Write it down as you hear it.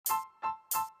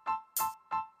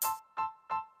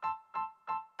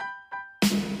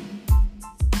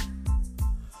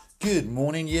Good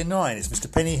morning, Year 9. It's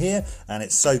Mr Penney here, and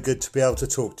it's so good to be able to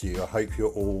talk to you. I hope you're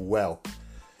all well.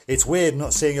 It's weird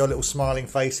not seeing your little smiling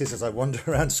faces as I wander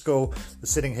around school.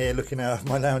 Sitting here looking out of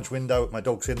my lounge window at my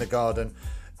dogs in the garden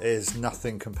is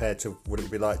nothing compared to what it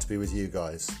would be like to be with you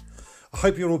guys. I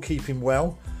hope you're all keeping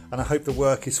well, and I hope the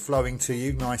work is flowing to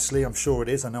you nicely. I'm sure it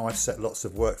is. I know I've set lots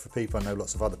of work for people. I know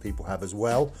lots of other people have as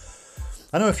well.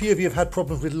 I know a few of you have had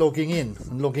problems with logging in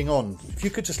and logging on. If you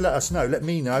could just let us know, let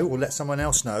me know or let someone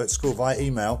else know at school via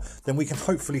email, then we can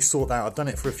hopefully sort that out. I've done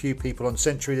it for a few people on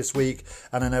Century this week,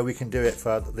 and I know we can do it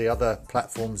for the other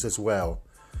platforms as well.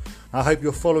 I hope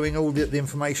you're following all the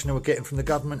information that we're getting from the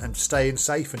government and staying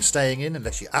safe and staying in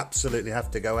unless you absolutely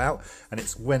have to go out, and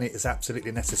it's when it is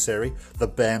absolutely necessary, the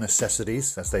bare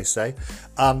necessities, as they say.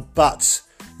 But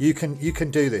you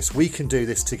can do this. We can do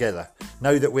this together.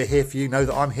 Know that we're here for you. Know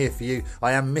that I'm here for you.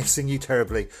 I am missing you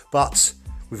terribly, but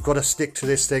we've got to stick to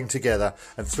this thing together,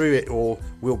 and through it all,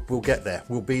 we'll get there.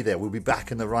 We'll be there. We'll be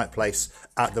back in the right place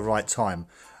at the right time.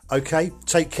 Okay,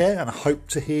 take care, and I hope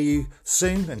to hear you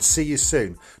soon and see you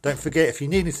soon. Don't forget, if you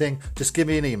need anything, just give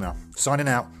me an email. Signing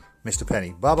out, Mr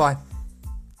Penney. Bye-bye.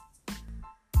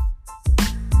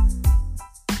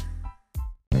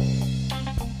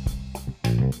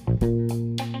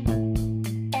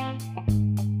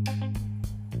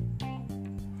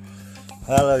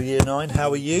 Hello Year 9,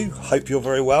 how are you? Hope you're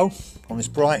very well on this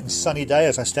bright and sunny day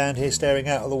as I stand here staring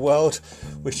out at the world,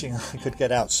 wishing I could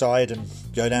get outside and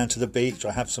go down to the beach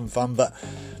or have some fun, but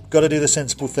got to do the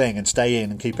sensible thing and stay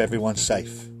in and keep everyone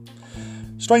safe.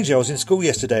 Strangely, I was in school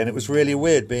yesterday and it was really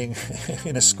weird being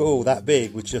in a school that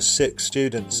big with just 6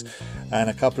 students and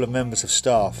a couple of members of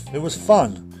staff. It was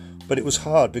fun, but it was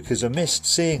hard because I missed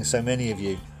seeing so many of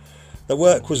you. The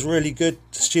work was really good,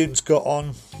 the students got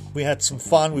on, we had some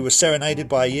fun, we were serenaded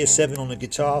by a Year 7 on the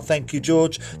guitar. Thank you,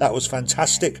 George, that was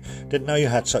fantastic. Didn't know you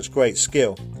had such great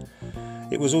skill.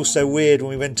 It was also weird when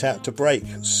we went out to break.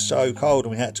 It was so cold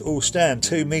and we had to all stand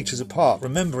 2 metres apart,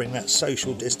 remembering that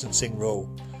social distancing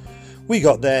rule. We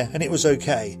got there and it was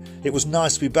okay. It was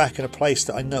nice to be back in a place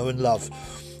that I know and love.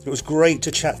 It was great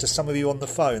to chat to some of you on the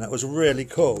phone. That was really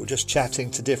cool, just chatting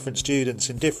to different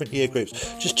students in different year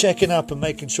groups, just checking up and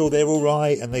making sure they're all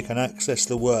right and they can access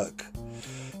the work.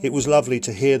 It was lovely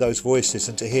to hear those voices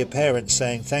and to hear parents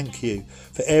saying thank you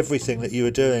for everything that you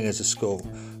are doing as a school,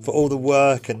 for all the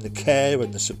work and the care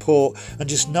and the support, and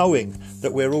just knowing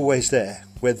that we're always there.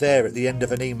 We're there at the end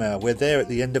of an email, we're there at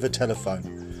the end of a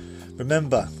telephone.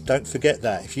 Remember, don't forget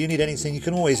that. If you need anything, you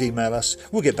can always email us.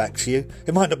 We'll get back to you.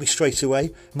 It might not be straight away.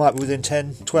 It might be within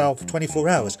 10, 12, 24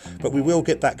 hours. But we will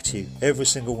get back to you, every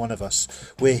single one of us.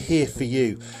 We're here for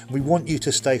you. We want you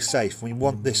to stay safe. We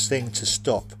want this thing to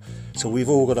stop. So we've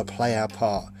all got to play our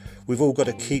part. We've all got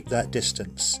to keep that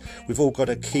distance. We've all got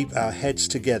to keep our heads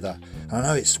together. And I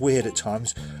know it's weird at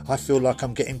times. I feel like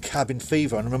I'm getting cabin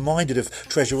fever. And I'm reminded of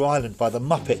Treasure Island by the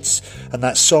Muppets and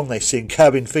that song they sing,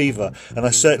 Cabin Fever. And I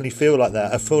certainly feel like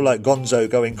that. I feel like Gonzo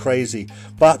going crazy.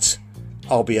 But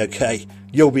I'll be okay.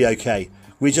 You'll be okay.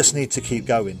 We just need to keep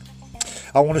going.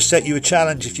 I want to set you a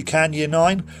challenge if you can, Year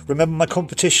 9. Remember my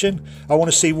competition? I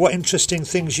want to see what interesting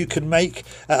things you can make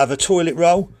out of a toilet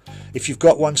roll. If you've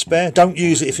got one spare, don't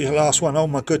use it if you're the last one. Oh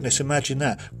my goodness, imagine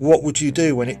that. What would you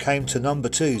do when it came to number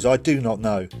 2s? I do not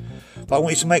know. But I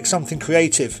want you to make something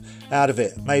creative out of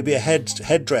it. Maybe a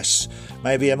headdress,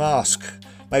 maybe a mask,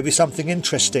 maybe something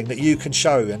interesting that you can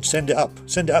show and send it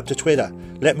up to Twitter.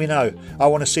 Let me know. I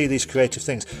want to see these creative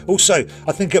things. Also,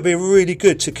 I think it'd be really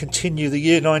good to continue the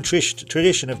Year 9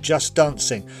 tradition of just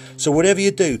dancing. So whatever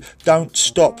you do, don't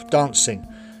stop dancing.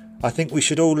 I think we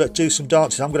should all do some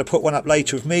dances. I'm going to put one up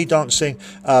later of me dancing.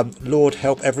 Lord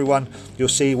help everyone. You'll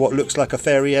see what looks like a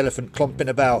fairy elephant clomping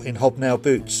about in hobnail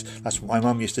boots. That's what my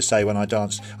mum used to say when I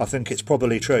danced. I think it's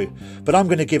probably true. But I'm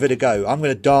going to give it a go. I'm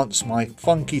going to dance my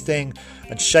funky thing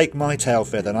and shake my tail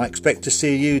feather. And I expect to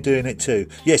see you doing it too.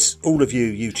 Yes, all of you,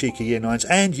 you cheeky Year 9s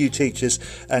and you teachers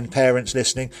and parents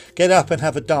listening, get up and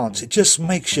have a dance. It just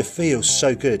makes you feel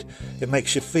so good. It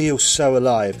makes you feel so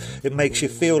alive. It makes you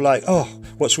feel like, oh,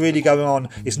 what's really going on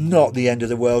is not the end of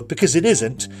the world, because it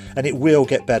isn't, and it will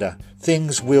get better.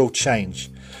 Things will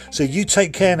change. So you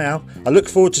take care now. I look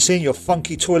forward to seeing your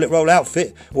funky toilet roll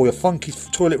outfit or your funky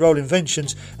toilet roll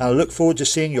inventions, and I look forward to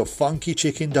seeing your funky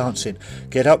chicken dancing.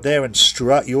 Get up there and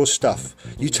strut your stuff.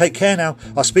 You take care now.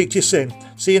 I'll speak to you soon.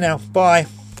 See you now. Bye.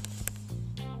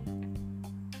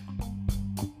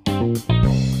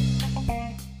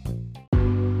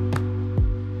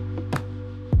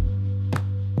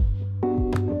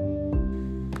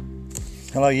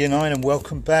 Hello Year 9 and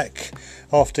welcome back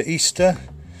after Easter.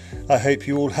 I hope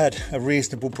you all had a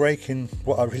reasonable break in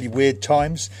what are really weird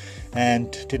times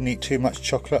and didn't eat too much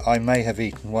chocolate. I may have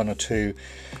eaten 1 or 2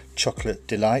 chocolate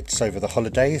delights over the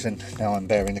holidays, and now I'm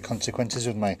bearing the consequences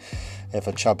with my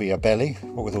ever chubbier belly,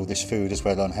 what with all this food as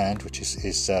well on hand, which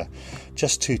is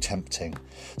just too tempting.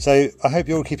 So I hope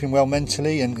you're all keeping well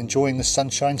mentally and enjoying the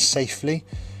sunshine safely.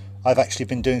 I've actually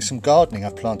been doing some gardening.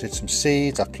 I've planted some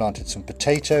seeds, I've planted some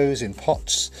potatoes in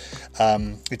pots.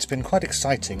 It's been quite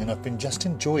exciting, and I've been just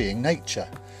enjoying nature.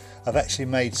 I've actually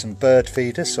made some bird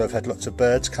feeders, so I've had lots of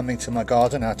birds coming to my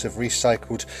garden out of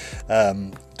recycled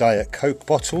Diet Coke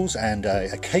bottles and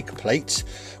a cake plate,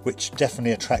 which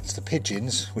definitely attracts the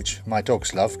pigeons, which my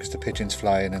dogs love because the pigeons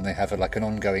fly in and they have like an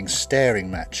ongoing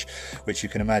staring match, which you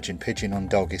can imagine pigeon on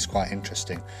dog is quite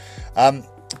interesting.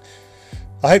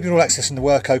 I hope you're all accessing the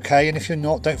work okay, and if you're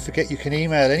not, don't forget you can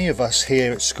email any of us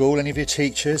here at school, any of your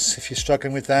teachers, if you're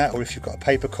struggling with that, or if you've got a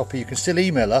paper copy, you can still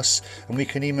email us and we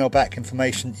can email back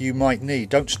information you might need.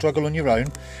 Don't struggle on your own.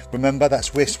 Remember,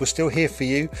 that's WIS. We're still here for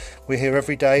you. We're here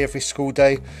every day, every school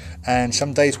day, and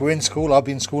some days we're in school. I'll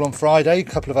be in school on Friday. A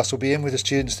couple of us will be in with the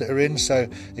students that are in, so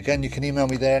again, you can email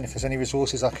me there, and if there's any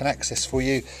resources I can access for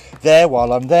you there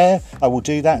while I'm there, I will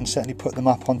do that and certainly put them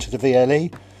up onto the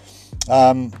VLE.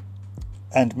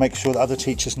 And make sure that other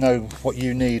teachers know what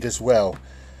you need as well.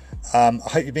 I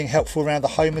hope you're being helpful around the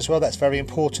home as well. That's very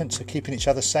important, so keeping each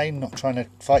other sane, not trying to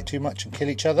fight too much and kill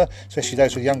each other, especially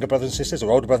those with younger brothers and sisters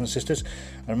or older brothers and sisters.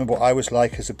 I remember what I was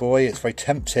like as a boy. It's very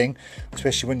tempting,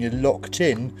 especially when you're locked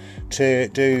in, to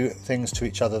do things to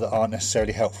each other that aren't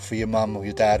necessarily helpful for your mum or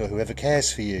your dad or whoever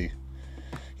cares for you.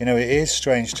 You know, it is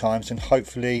strange times, and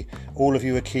hopefully all of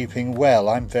you are keeping well.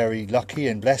 I'm very lucky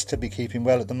and blessed to be keeping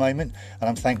well at the moment, and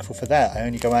I'm thankful for that. I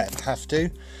only go out if I have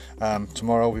to.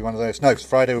 Tomorrow will be one of those, no,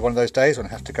 Friday will be one of those days when I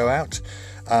have to go out.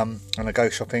 And I go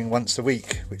shopping once a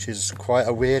week, which is quite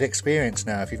a weird experience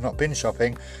now. If you've not been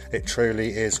shopping, it truly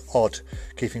is odd,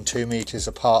 keeping 2 metres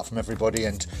apart from everybody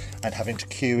and having to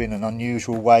queue in an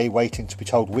unusual way, waiting to be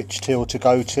told which till to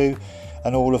go to,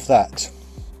 and all of that.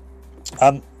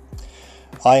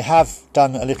 I have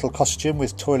done a little costume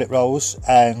with toilet rolls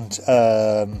and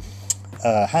hand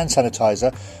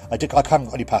sanitizer. I haven't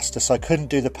got any pasta, so I couldn't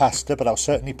do the pasta, but I'll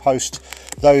certainly post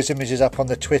those images up on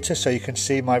the Twitter so you can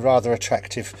see my rather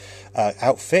attractive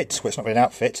outfit. Well, it's not really an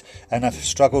outfit, and I've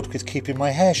struggled with keeping my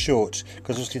hair short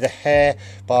because obviously the hair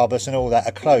barbers and all that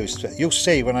are closed. But you'll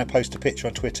see when I post a picture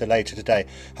on Twitter later today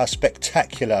how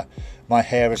spectacular my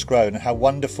hair has grown and how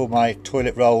wonderful my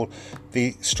toilet roll,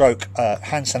 the stroke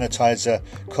hand sanitizer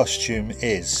costume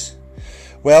is.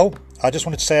 Well, I just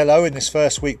wanted to say hello in this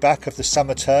first week back of the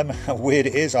summer term. How weird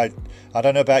it is. I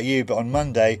don't know about you, but on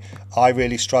Monday I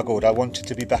really struggled. I wanted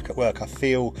to be back at work. I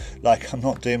feel like I'm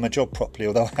not doing my job properly,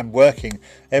 although I'm working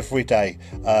every day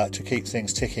to keep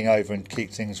things ticking over and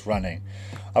keep things running.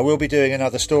 I will be doing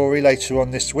another story later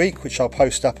on this week, which I'll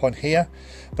post up on here,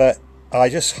 but I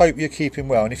just hope you're keeping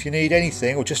well, and if you need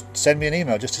anything, or just send me an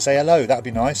email just to say hello, that would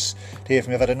be nice to hear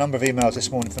from you. I've had a number of emails this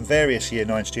morning from various Year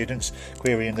 9 students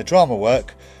querying the drama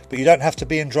work, but you don't have to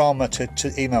be in drama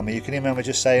to email me. You can email me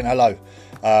just saying hello,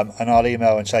 and I'll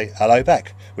email and say hello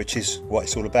back, which is what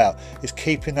it's all about, is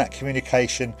keeping that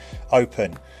communication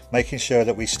open, making sure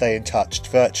that we stay in touch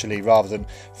virtually rather than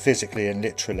physically and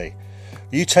literally.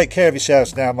 You take care of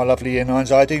yourselves now, my lovely Year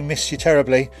 9s. I do miss you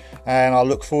terribly, and I'll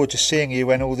look forward to seeing you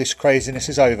when all this craziness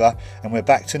is over and we're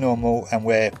back to normal and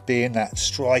we're being that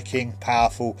striking,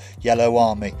 powerful yellow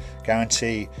army,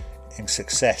 guaranteeing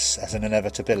success as an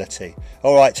inevitability.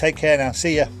 All right, take care now.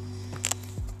 See ya.